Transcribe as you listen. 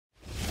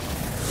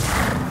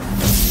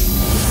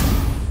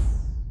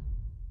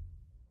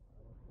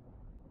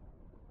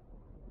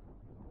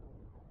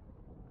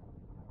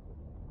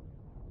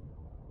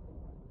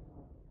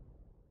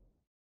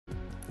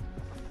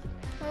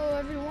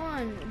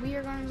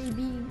me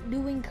be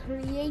doing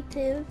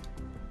creative.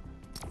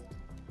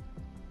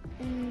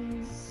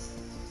 And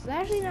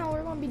actually, no,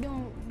 we're gonna be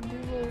doing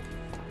Google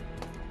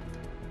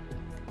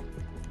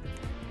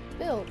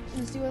build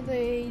and see what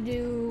they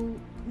do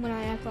when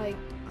I act like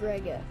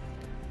Greg F.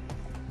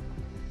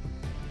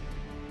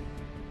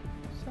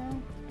 So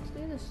let's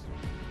do this.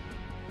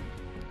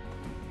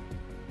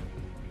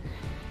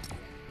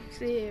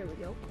 See, here we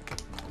go.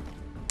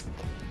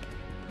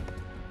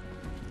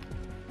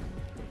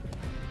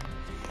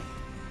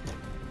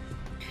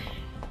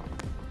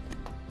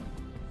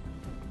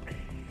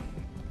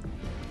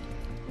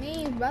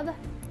 Me, brother.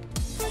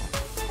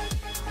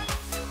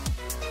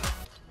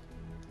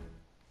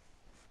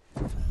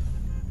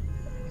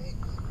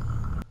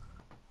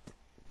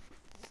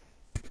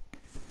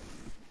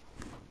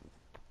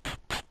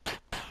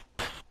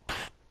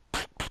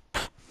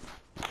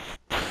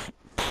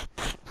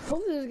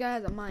 Hopefully this guy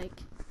has a mic.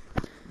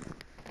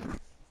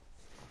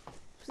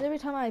 Because every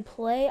time I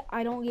play,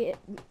 I don't get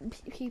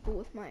people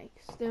with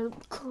mics. They're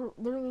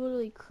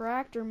literally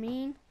cracked or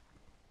mean.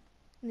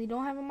 And they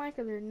don't have a mic,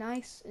 or they're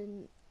nice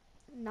and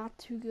not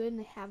too good and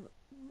they have a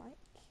mic.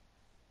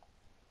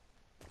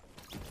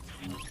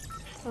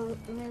 So,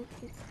 do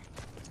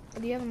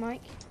you have a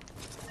mic?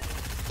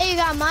 Hey, you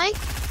got a mic?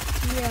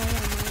 Yeah, I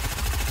got a mic.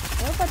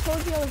 What if I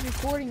told you I was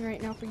recording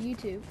right now for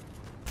YouTube?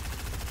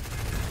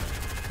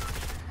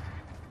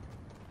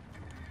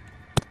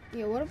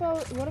 Yeah, what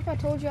if I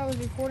told you I was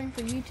recording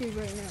for YouTube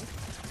right now?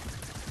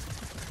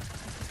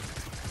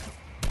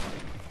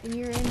 And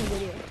you're in the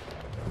video.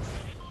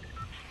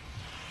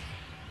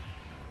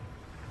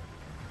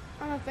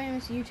 I'm a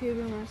famous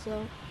YouTuber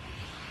myself.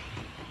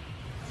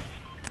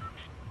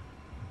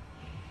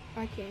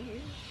 I can't hear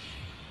you.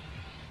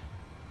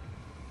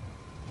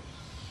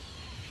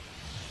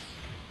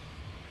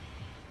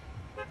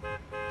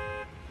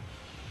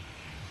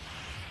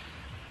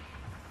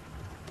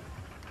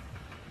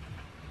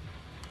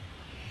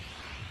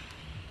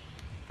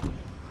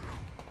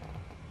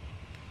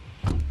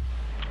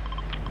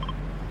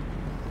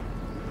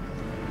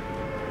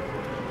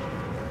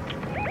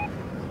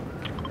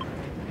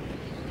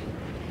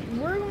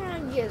 We're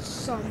gonna get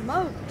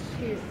smoked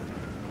here.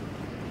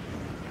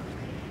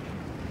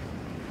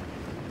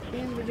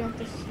 And we jump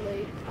the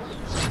slate.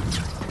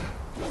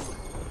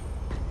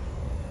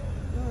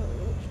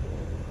 Oh,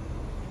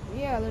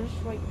 yeah,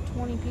 there's like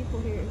 20 people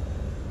here.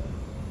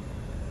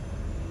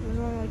 There's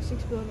only like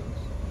 6 buildings.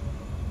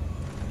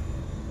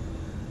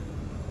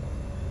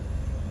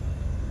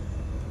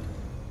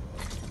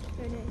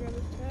 I didn't grab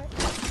this back.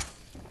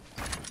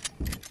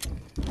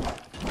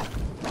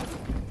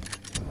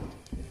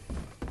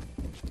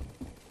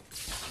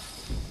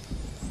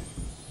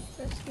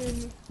 I'm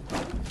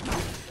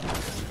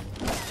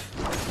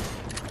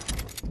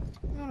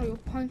gonna go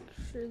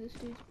puncture this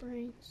dude's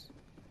brains.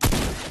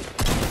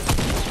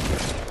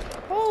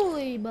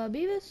 Holy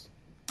Beavis!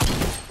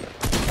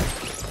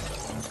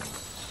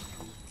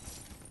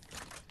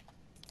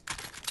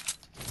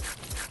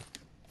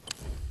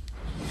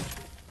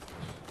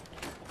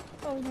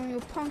 I was gonna go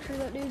puncture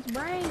that dude's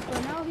brains,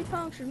 but no, he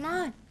punctured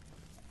mine.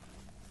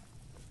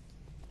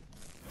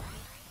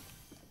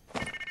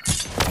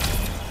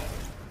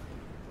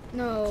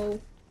 No.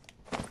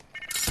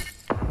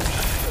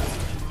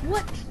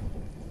 What?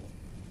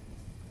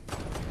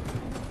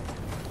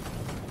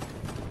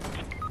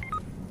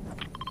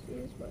 See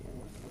this button.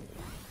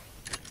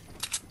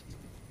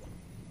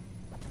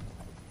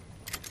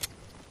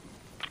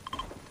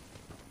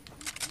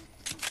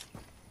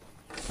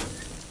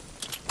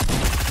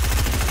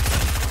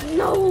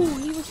 No,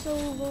 he was so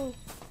low.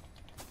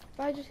 If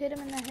I just hit him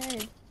in the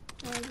head,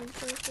 that would have been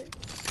perfect.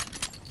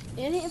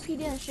 And if he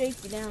didn't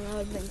shake you down, that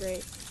would have been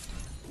great.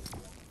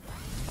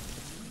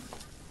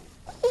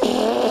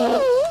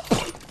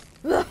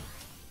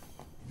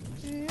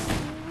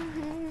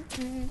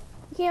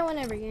 You can't win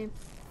every game.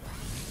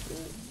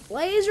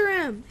 Laser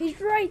him! He's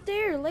right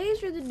there!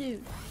 Laser the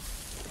dude!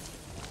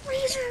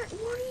 Laser!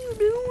 What are you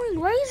doing?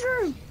 Laser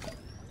him!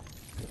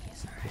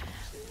 Laser him!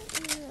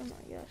 Oh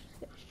my gosh,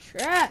 this guy's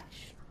trash!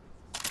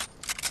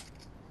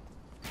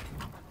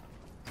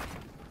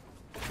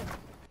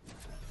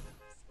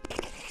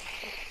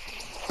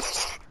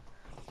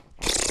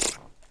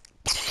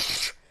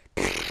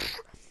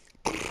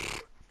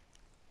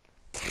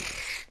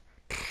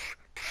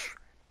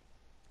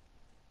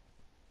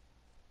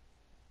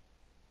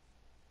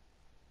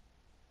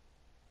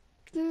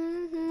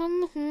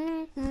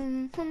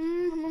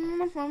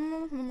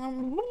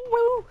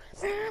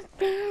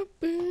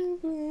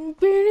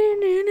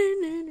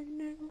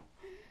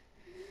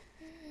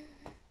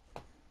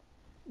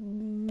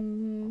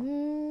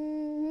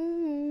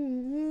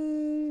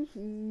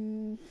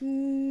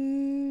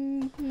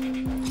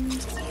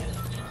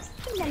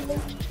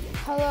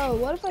 Hello,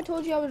 what if I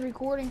told you I was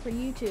recording for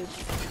YouTube?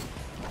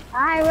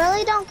 I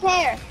really don't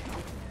care.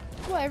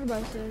 That's what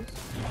everybody says.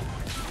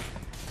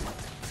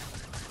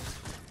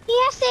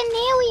 Yes,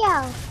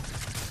 Emilio.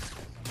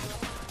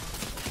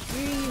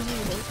 You're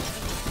using this.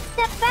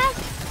 The best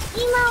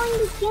emo in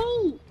the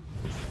game.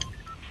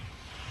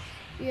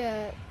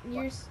 Yeah,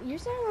 you're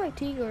sounding like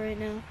Tigo right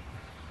now.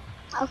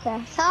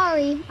 Okay,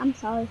 sorry. I'm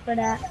sorry for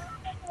that.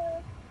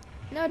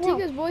 No, No,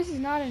 Tigo's voice is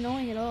not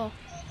annoying at all.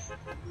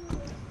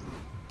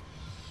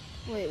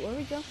 Wait, where are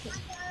we jumping?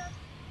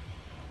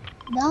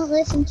 don't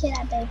listen to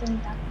that baby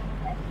duck.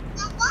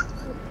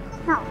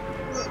 No.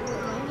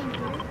 We're landing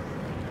here.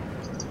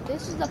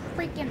 This is a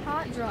freaking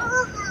hot drop.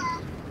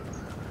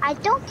 I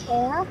don't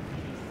care.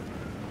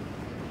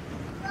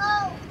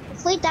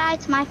 If we die,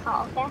 it's my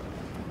fault, okay?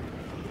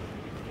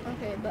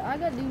 Okay, but I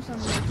gotta do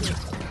something real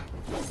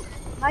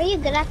quick. Are you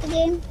good at the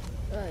game?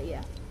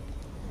 Yeah.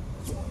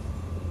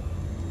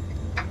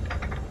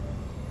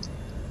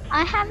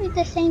 I have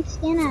the same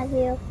skin as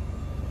you.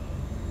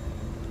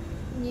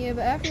 Yeah,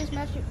 but after this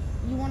match,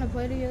 you want to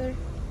play together?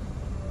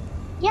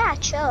 Yeah,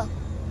 chill.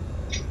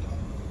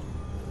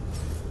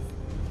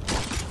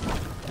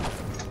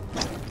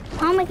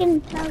 How am I gonna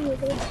tell you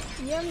this?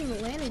 You haven't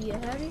even landed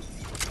yet, have you?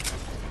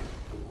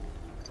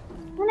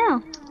 I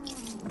know.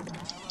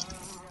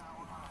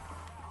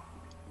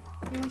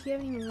 You haven't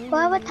even landed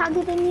Whoever yet.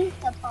 targeted me,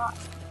 the bot.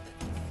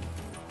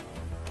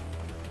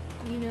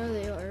 You know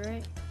they are,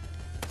 right?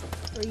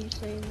 Or are you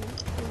saying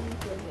that?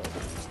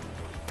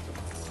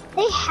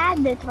 They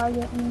had to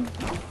target me.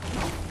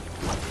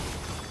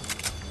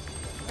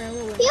 Alright,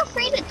 we'll win. Feel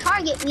free to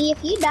target me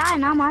if you die,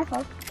 not my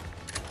fault.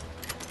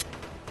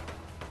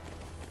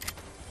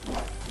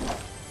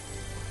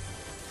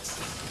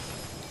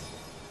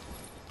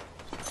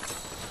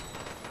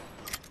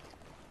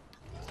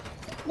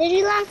 Did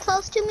you land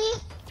close to me?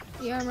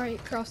 Yeah, I'm right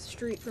across the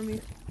street from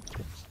you.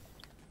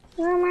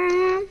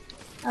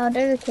 Oh,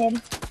 there's a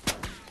kid.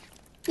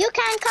 You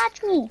can't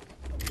catch me.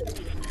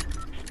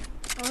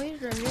 Oh,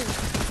 he's right here.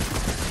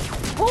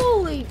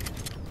 Holy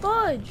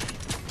fudge!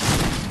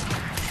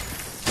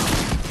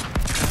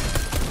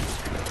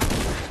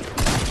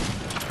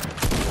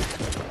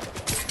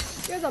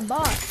 You're the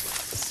bot.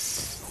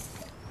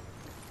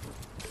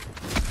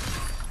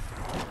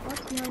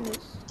 What's behind us?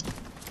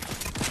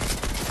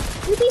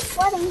 You be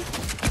sweating.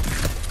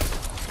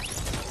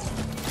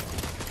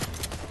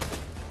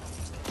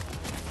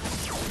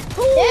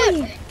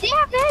 Holy! They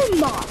have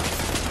aimbot.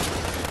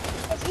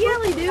 Yeah,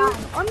 they do.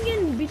 I'm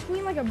getting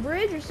between like a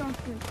bridge or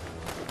something.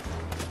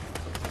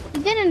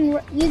 You getting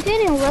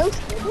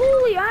roasted?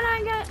 Holy, and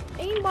I got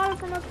aimbotted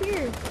from up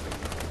here.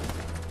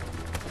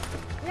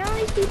 Now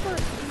these people are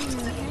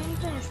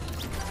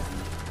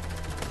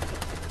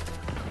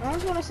I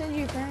just want to send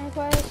you a friend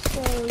request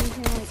so you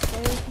can like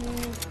play with me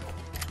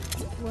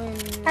when.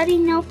 How do you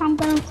know if I'm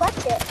gonna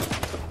clutch it?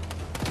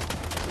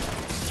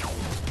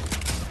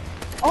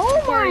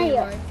 Oh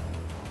my!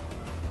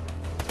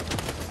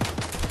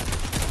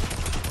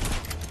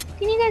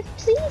 Can you guys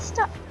please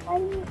stop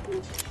fighting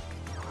me?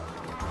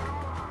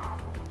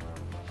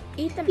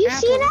 Eat them You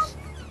apples. see that?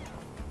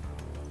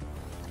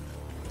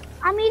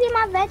 I'm eating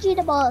my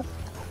vegetables.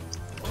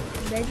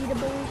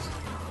 Vegetables?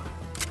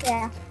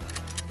 Yeah.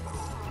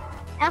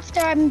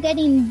 After I'm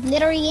getting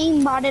literally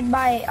aimbotted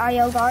by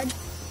IO guard.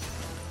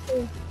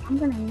 Ooh, I'm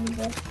gonna need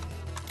this.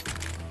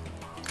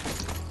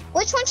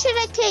 Which one should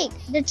I take?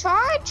 The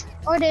charge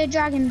or the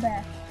dragon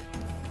breath?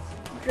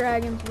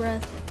 Dragon's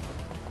breath.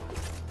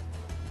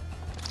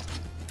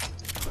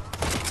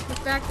 The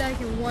fact that I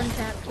can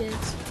one-tap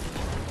kids.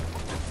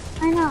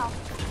 I know.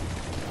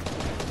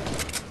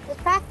 The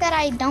fact that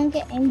I don't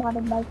get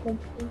aimbotted by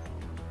kids.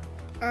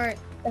 Alright,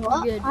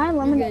 Well, you're good. I You're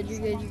eliminated good,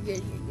 you're good, you're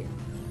good, you're good.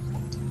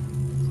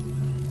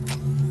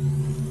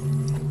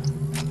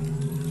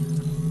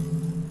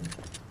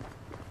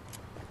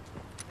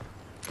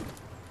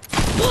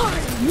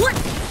 What?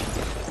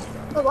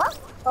 For what?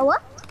 For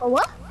what? For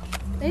what?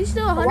 They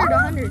still 100,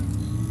 100.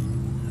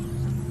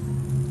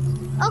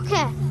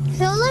 Okay,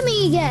 so let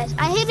me guess.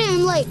 I hit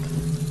him like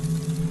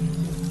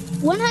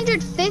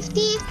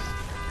 150.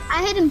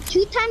 I hit him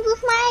 2 times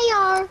with my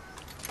AR.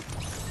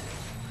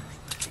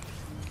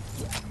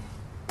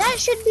 That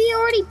should be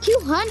already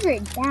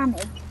 200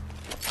 damage.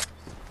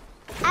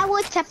 I will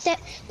accept it,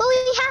 but we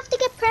have to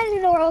get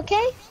Predator,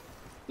 okay?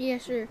 Yeah,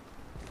 sure.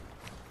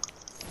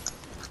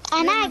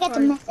 And Join I my get the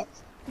party.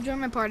 mythics. Join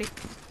my party.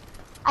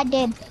 I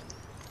did.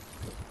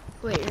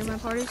 Wait, you're in my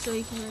party so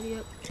you can ready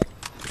up.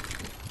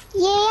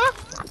 Yeah.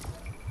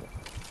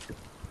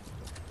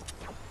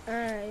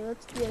 Alright,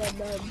 let's get a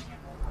dub.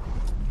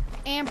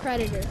 And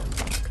Predator.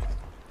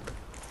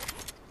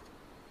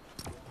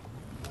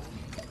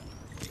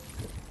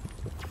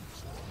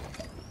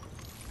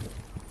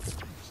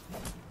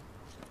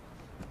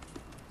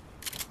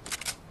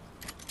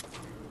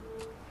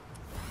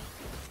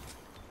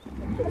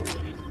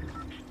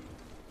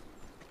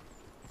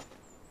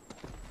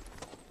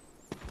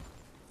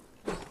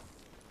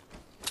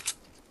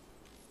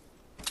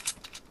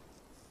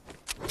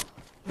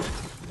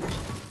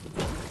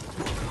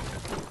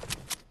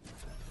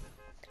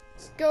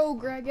 Go,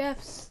 Greg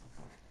F's.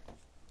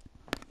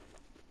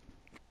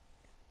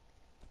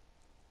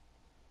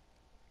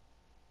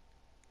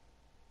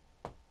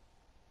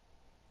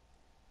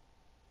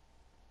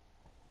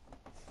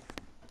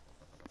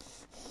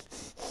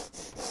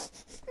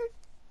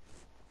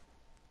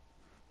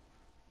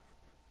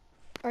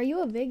 Are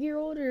you a big year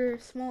old or a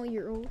small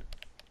year old?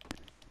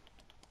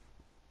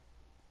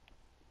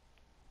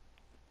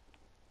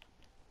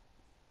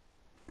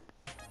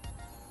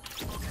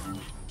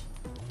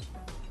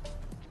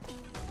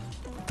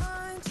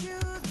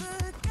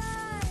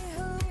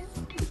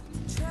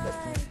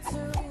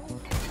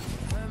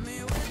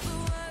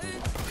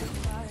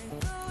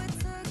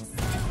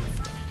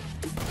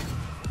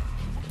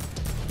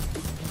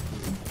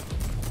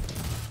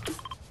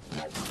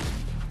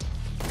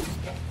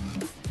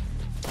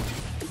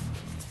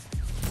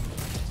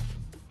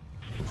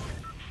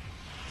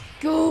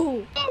 Go!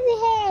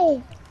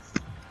 Hey!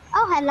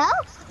 Oh, hello?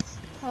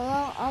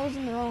 Hello, I was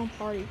in the wrong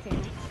party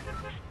channel.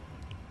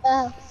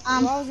 Oh,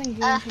 Well, I was in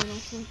game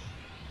channel.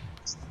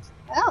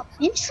 oh,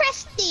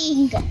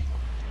 interesting.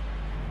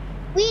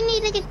 We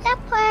need to get that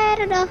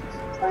predator.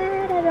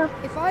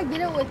 If I get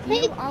it with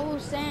Hey. you, I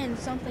will send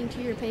something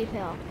to your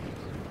PayPal.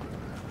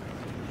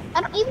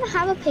 I don't even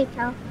have a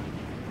PayPal.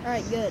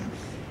 Alright, good.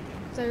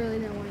 So I really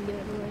didn't want to do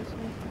it anyway, so.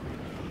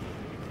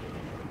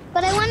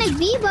 But I wanted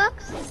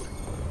V-Bucks.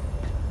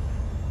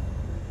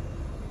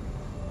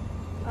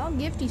 I'll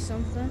gift you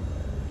something.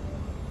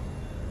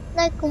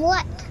 Like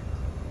what?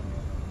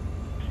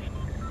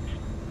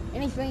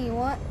 Anything you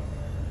want.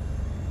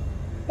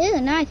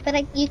 Ooh, nice,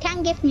 but you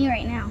can't gift me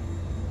right now.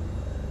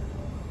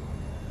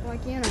 Why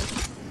can't I?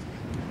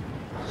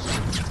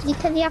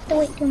 Because you have to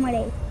wait 2 more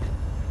days.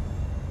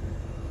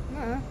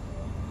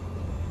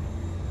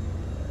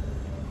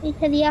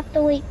 Because you have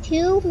to wait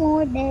 2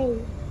 more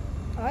days.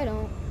 I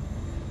don't.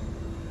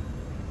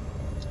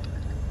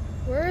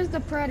 Where is the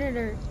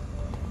predator?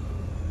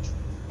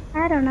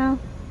 I don't know.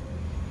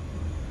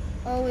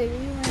 Oh wait, we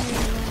went in the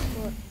wrong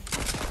foot.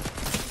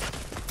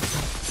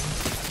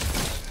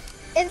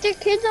 Is there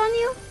kids on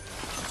you?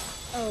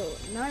 Oh,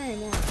 not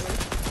anymore.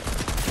 Please.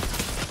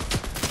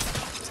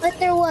 But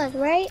there was,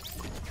 right?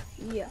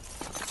 Yeah.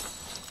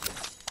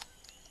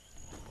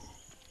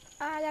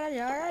 I got a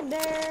jar of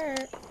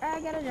dirt. I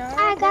got a jar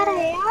of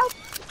dirt.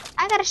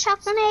 I got a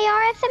shotgun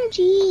AR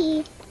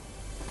SMG.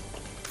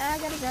 I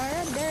got a jar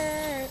of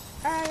dirt.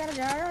 I got a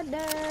jar of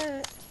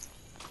dirt.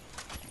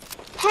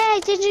 Hey,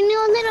 did you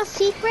know a little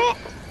secret?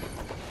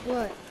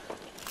 What?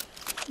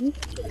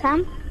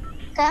 Come,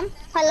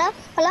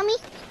 follow me.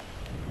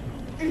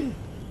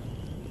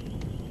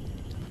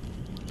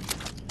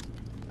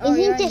 Oh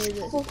yeah, I Isn't knew this this.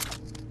 cool?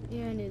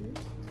 Yeah, I knew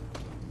this.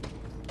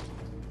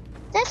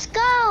 Let's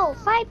go,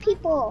 5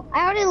 people.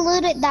 I already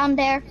looted down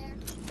there.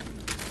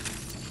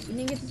 You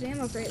didn't get this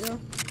ammo crate though.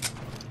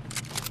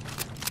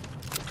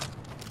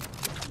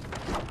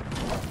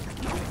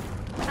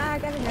 I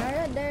got a jar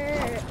of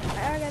dirt.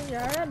 I got a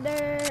jar of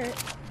dirt.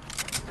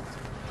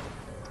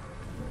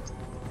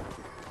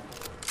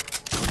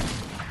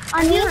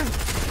 On you?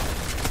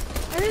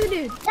 I hear the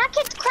dude. That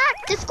kid's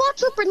cracked. The skull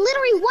trooper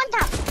literally one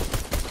tap.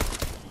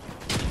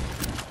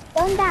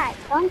 Don't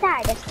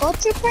die. The skull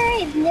trooper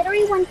is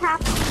literally one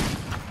tap.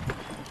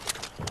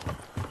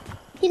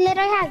 He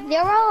literally has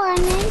 0 on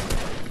it.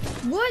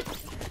 What?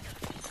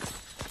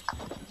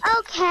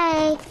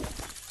 Okay.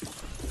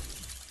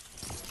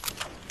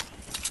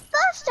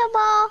 First of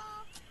all,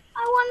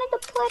 I wanted to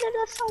put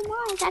it so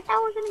much. I thought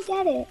we were gonna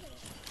get it.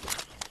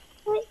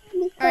 Wait,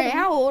 Alright,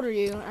 how old are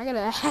you? I gotta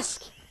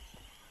ask.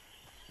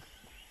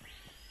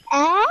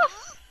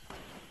 F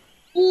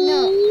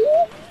No. E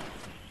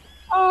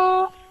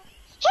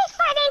he's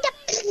fighting the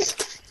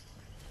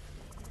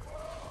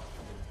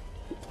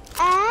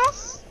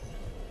S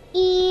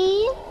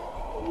E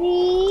V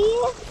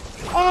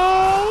A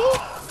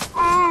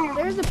N.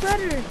 There's a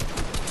predator.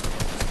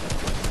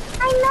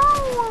 I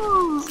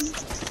know.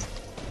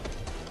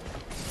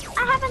 I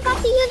haven't got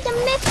to use the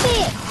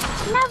mythic.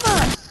 Never.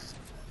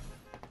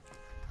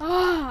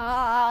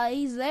 Ah,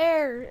 he's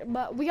there.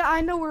 But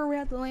I know where we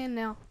have to land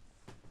now.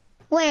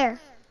 Where?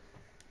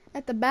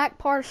 At the back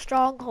part of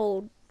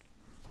Stronghold.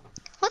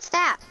 What's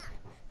that?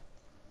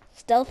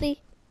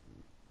 Stealthy?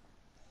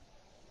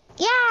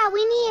 Yeah,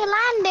 we need to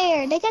land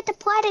there. They get the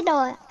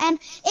predator. And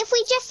if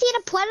we just see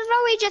the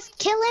predator, we just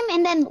kill him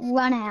and then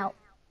run out.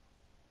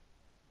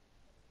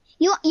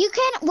 You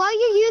can, while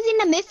you're using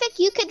the mythic,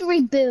 you could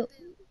reboot.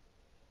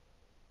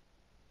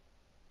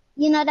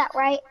 You know that,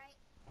 right?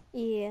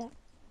 Yeah.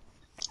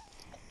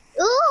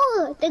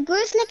 Ooh, the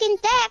goose looking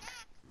thick.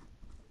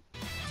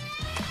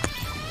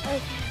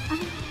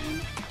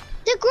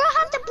 The girl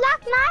has the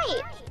Black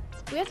Knight.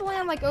 We have to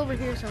land like over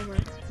here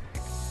somewhere.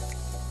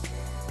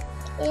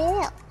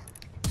 Ew.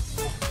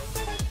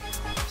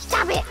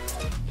 Stop it.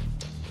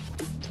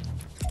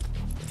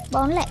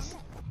 Boneless.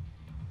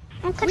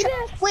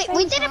 Wait,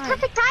 we did it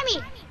perfect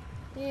timing.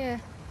 Yeah.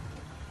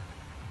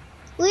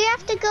 We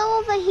have to go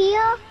over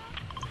here.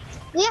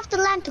 We have to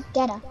land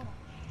together.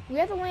 We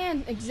have to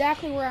land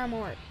exactly where I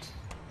marked.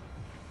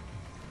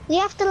 We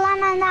have to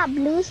land on that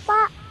blue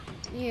spot.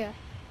 Yeah.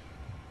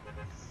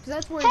 'Cause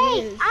that's where Hey,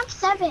 it is. I'm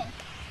 7.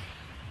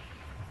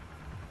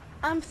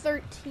 I'm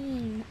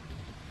 13.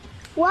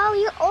 Wow,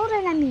 you're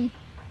older than me.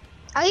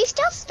 Are you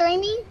still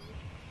streaming?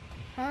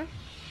 Huh?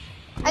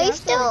 Are you I'm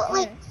still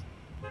like recording.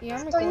 Yeah,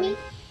 I'm streaming? recording.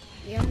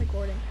 Yeah, I'm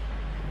recording.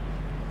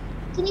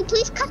 Can you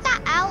please cut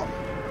that out?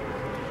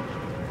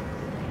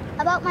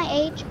 About my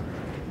age?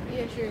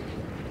 Yeah, sure.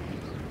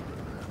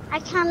 I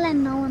can't let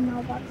no one know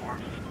about that.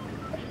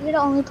 You're the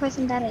only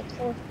person that I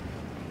told.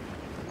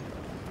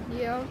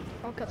 Yeah,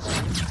 I'll cut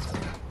that.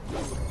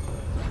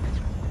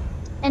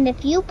 And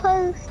if you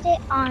post it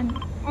on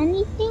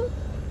anything,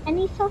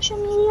 any social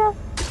media,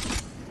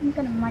 I'm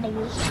gonna murder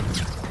you.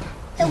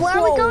 So where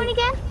are we going Whoa.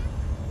 again?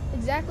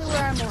 Exactly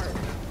where I marked.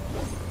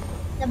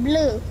 The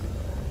blue.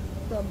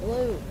 The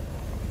blue.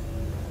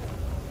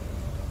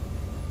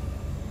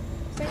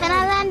 Can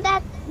I land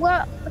that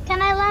where?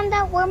 Can I land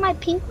that where my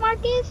pink mark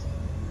is?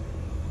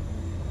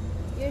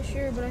 Yeah,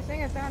 sure, but I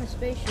think I found a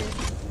spaceship.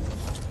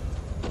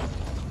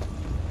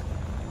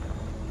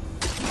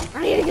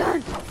 I need a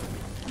gun.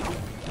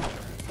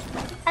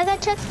 I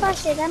got chest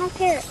splashes. I don't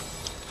care.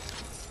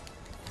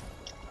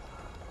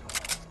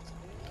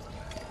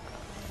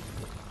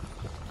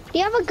 Do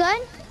you have a gun?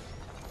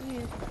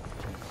 Yeah.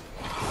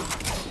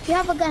 You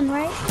have a gun,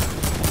 right?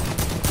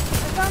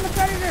 I found the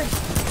predator.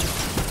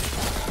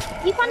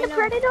 You found Wait, the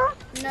predator?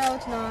 No,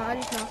 it's not. I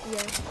just knocked the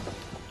guy.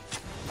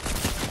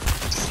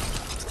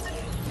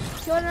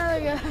 Kill another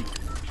guy.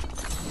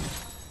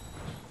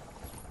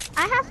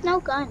 I have no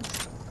guns.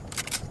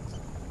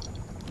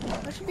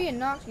 There should be a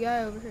knocked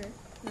guy over here.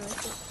 No,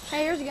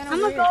 hey, here's a gun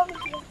I'm over gonna here. go over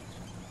here.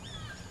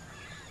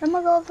 I'm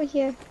gonna go over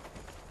here.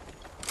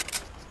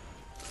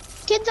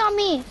 Kids on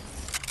me.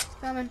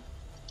 Coming.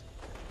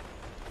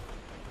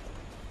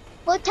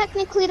 Well,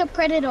 technically the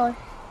predator.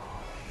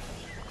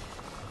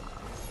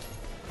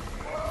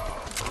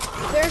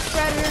 There's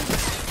predator.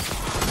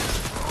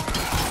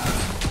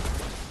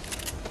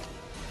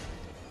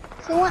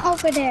 He went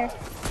over there.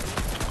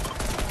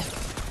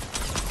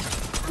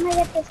 I'm gonna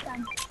get this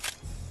gun.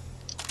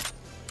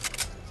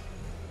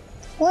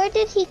 Where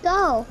did he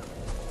go?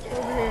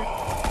 Over here.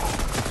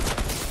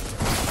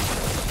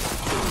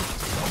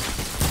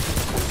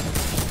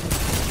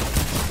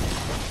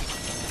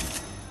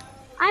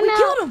 I'm We out.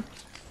 killed him.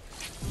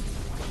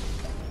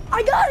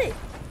 I got it.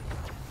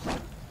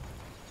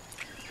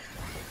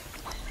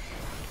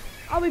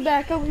 I'll be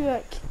back. I'll be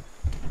back.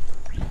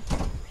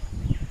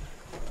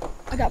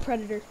 I got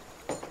predator.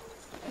 I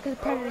got the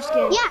predator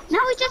skin. Yeah, now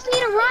we just need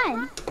to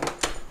run.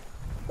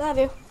 Love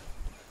you.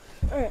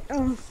 Alright,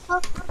 Oh,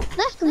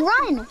 let's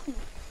run.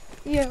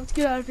 yeah, let's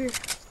get out of here.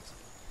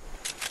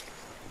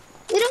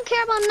 We don't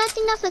care about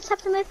nothing else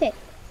except the mythic.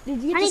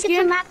 Did you I get the need to get skin?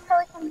 some max so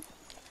we can...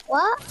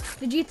 What?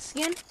 Did you get the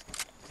skin?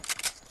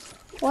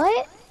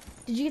 What?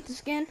 Did you get the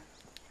skin?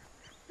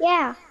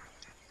 Yeah.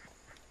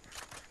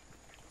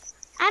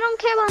 I don't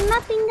care about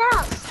nothing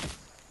else.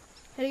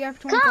 Hit a guy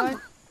for 25.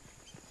 Come.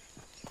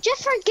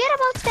 Just forget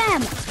about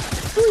them.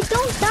 So we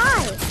don't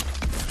die.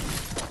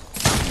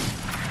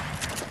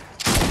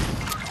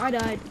 I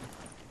died.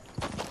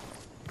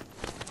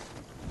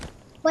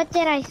 What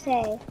did I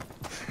say?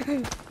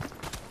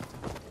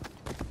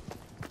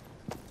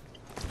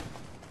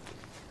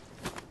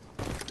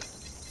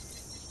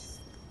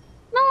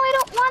 No, I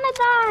don't want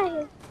to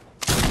die.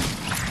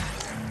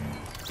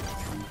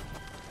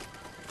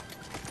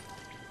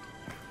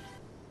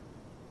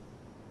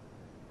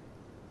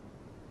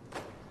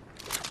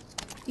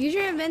 Use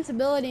your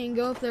invincibility and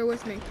go up there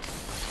with me.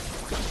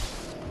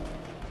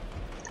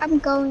 I'm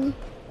going.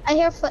 I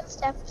hear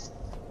footsteps.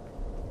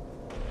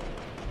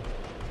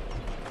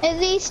 Is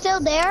he still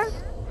there?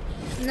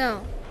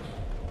 No.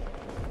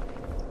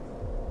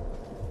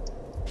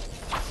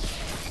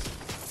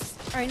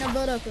 Alright, now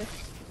build up there.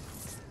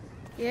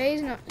 Yeah,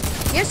 he's not.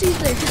 Yes, he's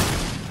there.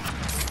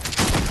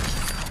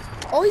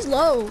 Oh, he's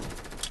low.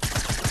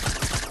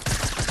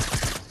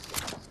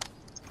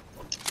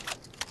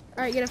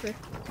 Alright, get up there.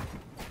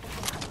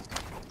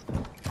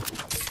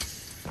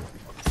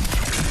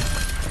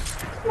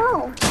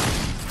 No.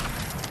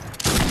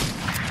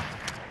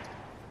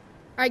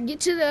 Alright, get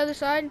to the other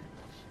side.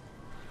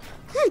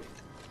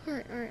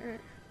 Alright.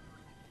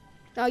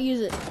 I'll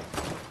use it.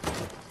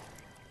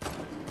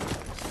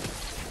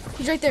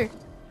 He's right there.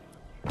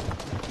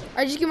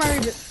 Alright, just get my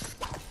reboot.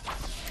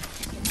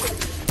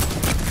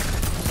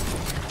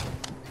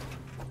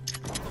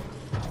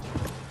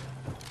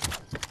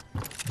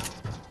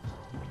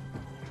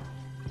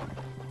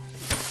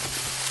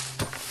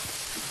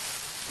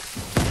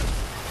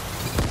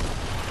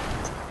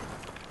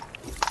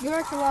 Go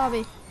back to the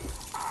lobby.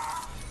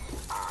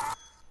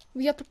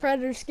 We got the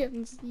predator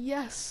skins.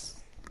 Yes.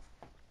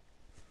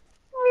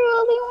 I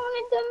really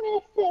wanted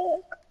the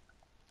mythic.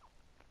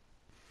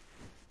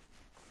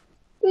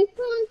 We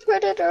found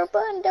predator,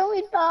 but then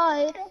we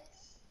died.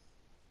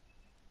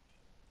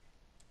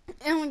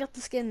 And we got the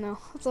skin now.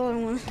 That's all I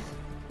wanted.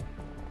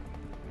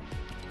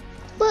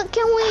 But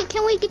can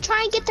we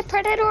try and get the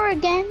predator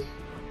again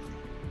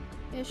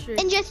Yeah, sure.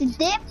 and just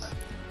dip?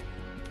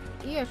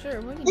 Yeah,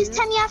 sure. We can This do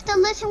time you have to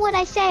listen what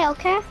I say,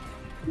 okay?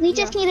 We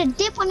just Yeah. need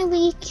to dip when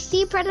we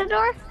see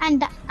predator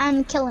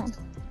and kill him.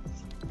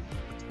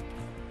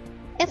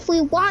 If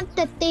we want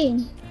the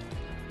thing.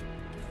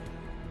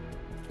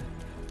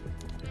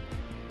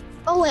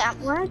 Oh wait,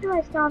 why do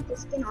I still have the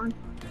skin on?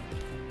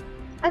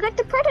 I got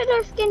the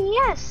predator skin,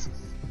 yes.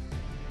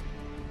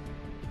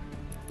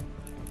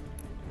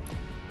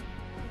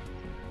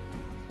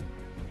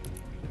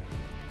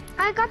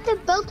 I got the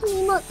built-in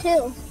emote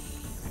too.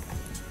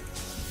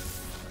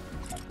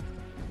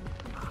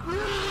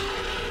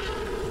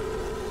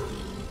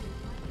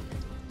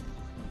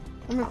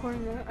 I'm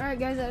recording that. Alright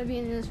guys, that'll be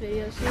in this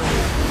video. See you.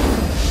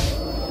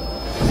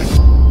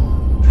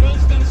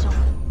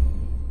 PlayStation